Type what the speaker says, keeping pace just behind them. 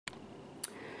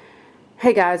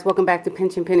Hey guys, welcome back to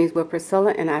Pinch and Pennies with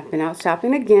Priscilla, and I've been out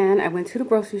shopping again. I went to the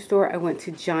grocery store, I went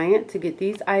to Giant to get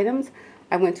these items,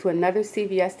 I went to another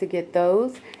CVS to get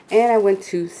those, and I went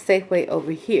to Safeway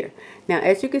over here. Now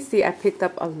as you can see, I picked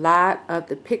up a lot of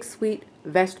the Pick Sweet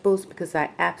vegetables because I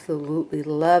absolutely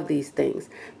love these things.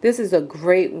 This is a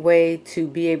great way to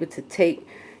be able to take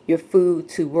your food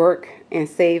to work and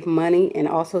save money and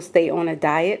also stay on a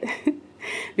diet.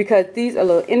 Because these are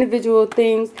little individual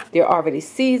things. They're already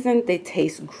seasoned. They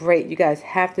taste great. You guys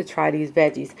have to try these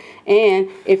veggies. And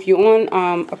if you're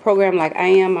on a program like I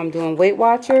am, I'm doing Weight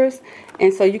Watchers.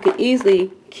 And so you can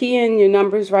easily key in your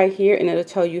numbers right here and it'll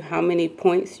tell you how many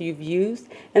points you've used.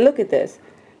 And look at this.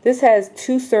 This has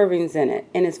 2 servings in it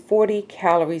and it's 40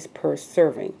 calories per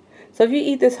serving. So if you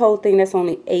eat this whole thing, that's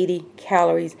only 80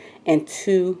 calories and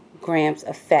 2 grams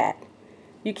of fat.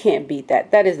 You can't beat that.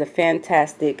 That is a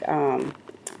fantastic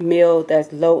meal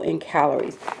that's low in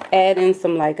calories. Add in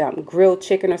some like grilled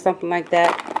chicken or something like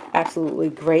that. Absolutely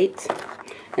great.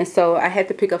 And so I had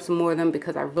to pick up some more of them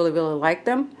because I really like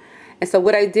them. And so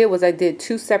what I did was I did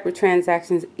 2 separate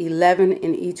transactions, 11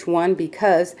 in each one,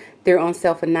 because they're on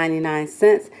sale for 99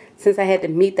 cents. Since I had to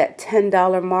meet that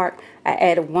 $10 mark, I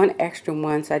added 1 extra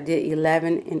one. So I did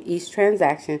 11 in each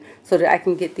transaction so that I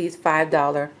can get these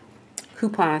 $5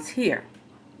 coupons here.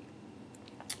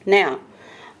 Now,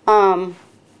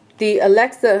 the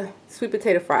Alexa sweet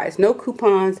potato fries, no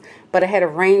coupons, but I had a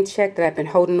rain check that I've been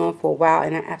holding on for a while,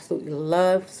 and I absolutely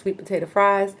love sweet potato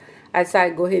fries. I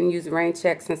decided to go ahead and use the rain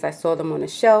check since I saw them on the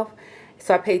shelf.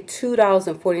 So I paid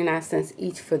 $2.49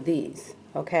 each for these,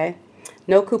 okay?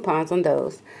 No coupons on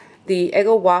those. The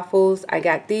Eggo waffles, I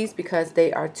got these because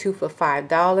they are 2 for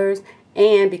 $5,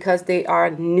 and because they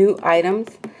are new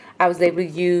items, I was able to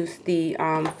use the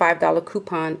 $5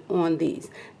 coupon on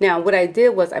these. Now, what I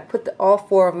did was I put all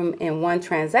 4 of them in one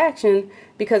transaction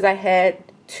because I had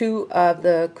 2 of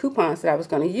the coupons that I was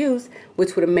going to use,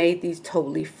 which would have made these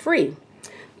totally free.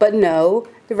 But no,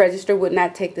 the register would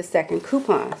not take the second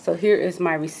coupon. So here is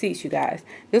my receipts, you guys.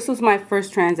 This was my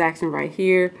first transaction right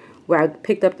here where I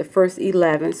picked up the first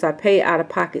 11. So I paid out of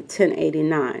pocket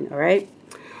 $10.89, all right?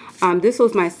 This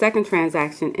was my second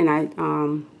transaction, and I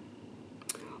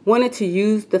wanted to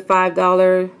use the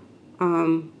 $5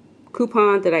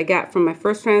 coupon that I got from my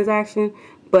first transaction,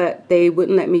 but they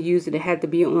wouldn't let me use it. It had to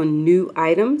be on new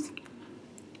items.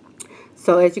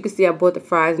 So as you can see, I bought the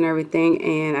fries and everything,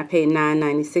 and I paid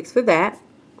 $9.96 for that.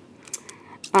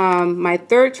 My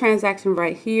third transaction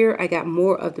right here, I got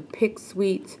more of the Pick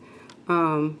Sweet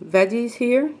veggies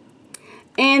here.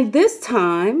 And this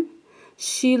time,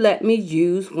 she let me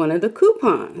use one of the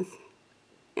coupons.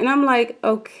 And I'm like,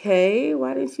 okay,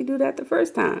 why didn't she do that the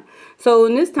first time? So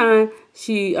in this time,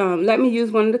 she let me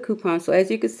use one of the coupons. So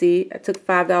as you can see, I took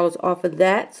 $5 off of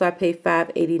that. So I paid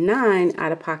 $5.89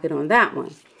 out of pocket on that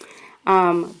one.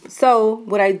 So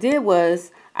what I did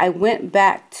was I went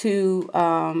back to,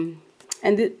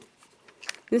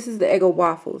 this is the Eggo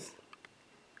waffles.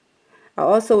 I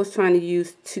also was trying to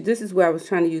use this is where I was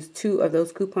trying to use 2 of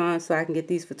those coupons so I can get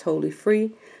these for totally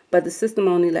free. But the system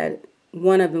only let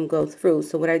one of them go through.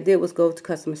 So what I did was go to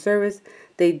customer service.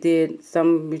 They did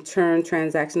some return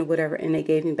transaction or whatever, and they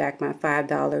gave me back my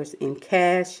 $5 in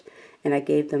cash, and I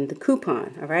gave them the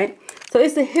coupon, all right? So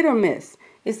it's a hit or miss.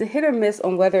 It's a hit or miss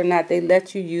on whether or not they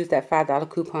let you use that $5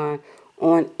 coupon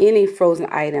on any frozen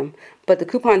item. But the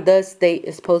coupon does state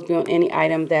it's supposed to be on any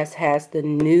item that has the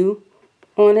new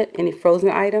on it, any frozen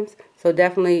items. So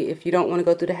definitely, if you don't want to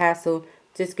go through the hassle,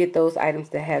 just get those items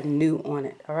that have new on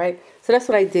it, all right? So that's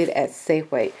what I did at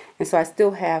Safeway. And so I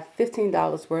still have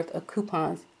 $15 worth of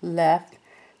coupons left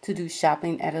to do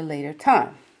shopping at a later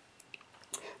time,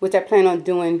 which I plan on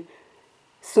doing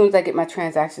as soon as I get my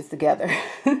transactions together.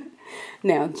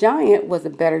 Now, Giant was a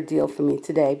better deal for me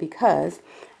today because,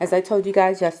 as I told you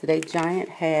guys yesterday, Giant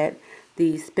had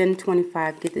the spend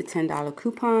 25, get the $10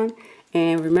 coupon.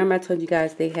 And remember I told you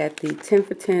guys they had the 10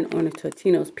 for 10 on the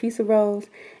Totino's pizza rolls.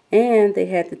 And they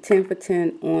had the 10 for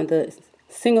 10 on the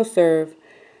single serve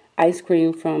ice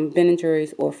cream from Ben &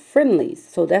 Jerry's or Friendly's.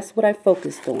 So that's what I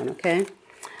focused on, okay?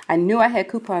 I knew I had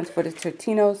coupons for the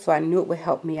Totino's, so I knew it would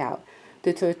help me out.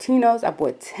 The Totino's, I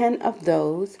bought 10 of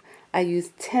those. I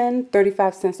used 10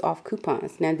 35-cent off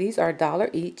coupons. Now, these are $1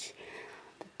 each.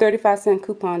 The 35-cent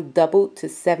coupon doubled to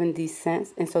 70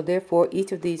 cents, and so therefore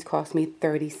each of these cost me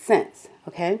 30 cents,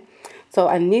 okay? So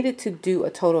I needed to do a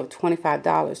total of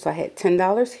 $25. So I had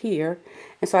 $10 here,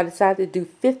 and so I decided to do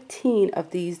 15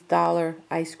 of these dollar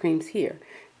ice creams here.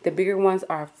 The bigger ones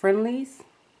are Friendly's.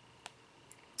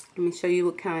 Let me show you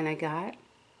what kind I got.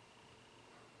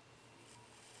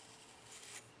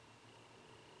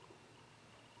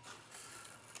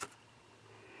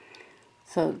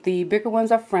 So the bigger ones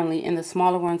are Friendly and the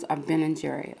smaller ones are Ben &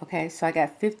 Jerry. Okay, so I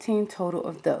got 15 total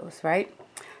of those, right?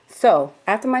 So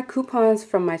after my coupons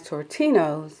from my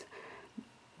Tortinos,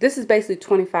 this is basically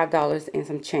 $25 and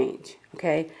some change.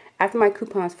 Okay, after my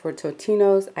coupons for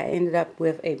Tortinos, I ended up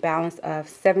with a balance of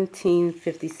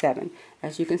 $17.57.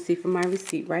 As you can see from my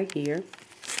receipt right here.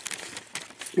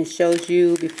 It shows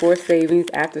you before savings,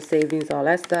 after savings, all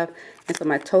that stuff. And so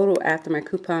my total after my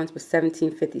coupons was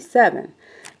 $17.57.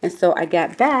 And so I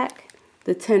got back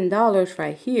the $10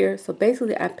 right here. So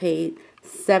basically I paid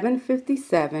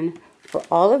 $7.57 for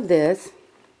all of this.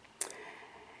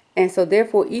 And so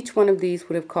therefore each one of these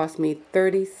would have cost me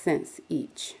 30 cents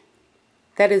each.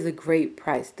 That is a great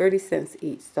price, 30 cents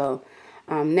each. So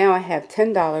now I have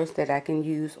 $10 that I can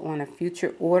use on a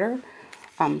future order.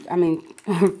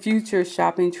 Future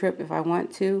shopping trip if I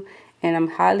want to. And I'm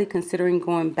highly considering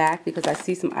going back because I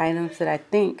see some items that I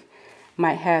think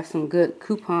might have some good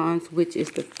coupons, which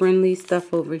is the Friendly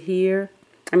stuff over here.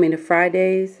 The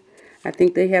Fridays. I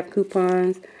think they have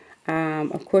coupons.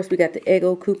 Of course, we got the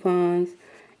Eggo coupons.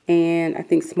 And I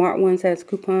think Smart Ones has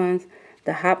coupons.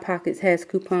 The Hot Pockets has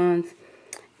coupons.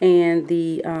 And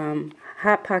the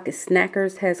Hot Pocket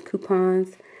Snackers has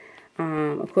coupons.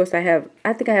 Of course, I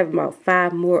think I have about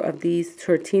 5 more of these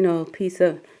Tortino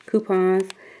pizza coupons.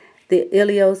 The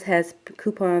Ilios has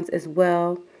coupons as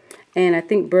well. And I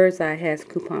think Bird's Eye has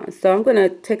coupons. So I'm going to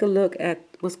take a look at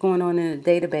what's going on in the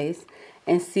database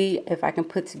and see if I can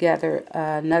put together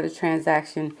another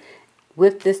transaction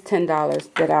with this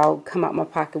 $10 that I'll come out my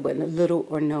pocket with little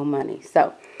or no money.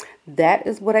 So that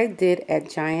is what I did at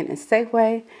Giant and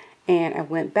Safeway. And I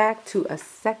went back to a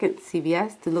second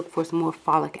CVS to look for some more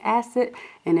folic acid.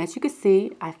 And as you can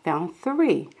see, I found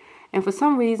 3. And for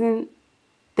some reason,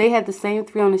 they had the same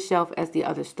 3 on the shelf as the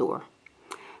other store.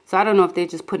 So I don't know if they're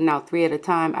just putting out 3 at a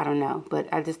time. I don't know. But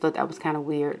I just thought that was kind of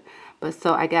weird. But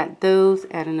so I got those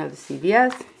at another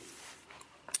CVS.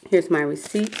 Here's my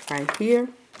receipt right here.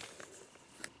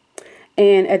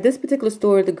 And at this particular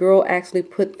store, the girl actually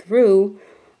put through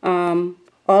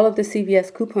all of the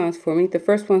CVS coupons for me. The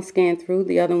first one scanned through,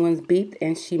 the other ones beeped,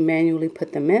 and she manually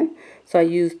put them in. So I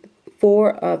used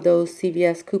 4 of those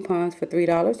CVS coupons for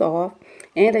 $3 off,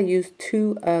 and I used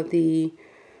 2 of the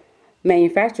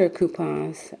manufacturer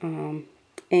coupons.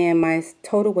 And my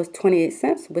total was 28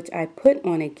 cents, which I put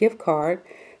on a gift card.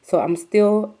 So I'm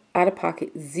still out of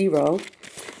pocket 0.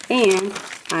 And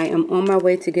I am on my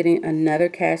way to getting another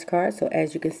cash card. So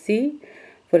as you can see,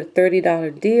 for the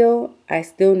 $30 deal, I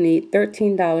still need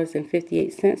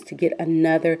 $13.58 to get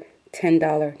another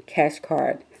 $10 cash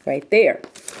card right there.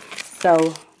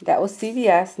 So that was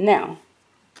CVS. Now,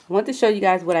 I want to show you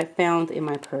guys what I found in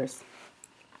my purse.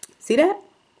 See that?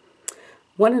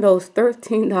 One of those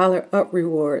 $13 up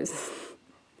rewards.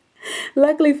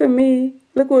 Luckily for me,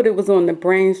 look what it was on the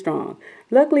Brain Strong.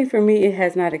 Luckily for me, it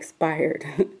has not expired.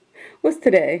 What's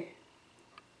today?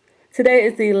 Today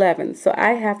is the 11th, so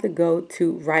I have to go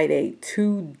to Rite Aid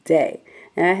today.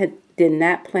 And I did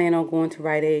not plan on going to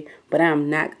Rite Aid, but I'm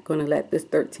not going to let this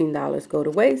 $13 go to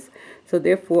waste. So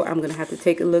therefore, I'm going to have to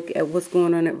take a look at what's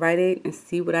going on at Rite Aid and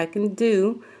see what I can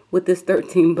do with this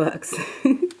 13 bucks.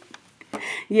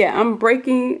 Yeah, I'm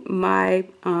breaking my,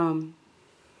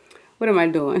 what am I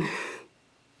doing?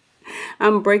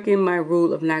 I'm breaking my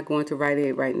rule of not going to Rite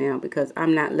Aid right now because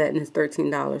I'm not letting this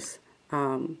 $13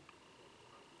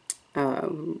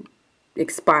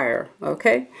 expire.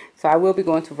 Okay, so I will be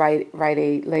going to Rite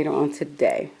Aid later on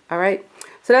today. All right,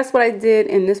 so that's what I did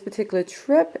in this particular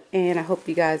trip, and I hope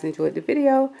you guys enjoyed the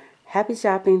video. Happy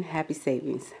shopping, happy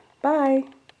savings. Bye.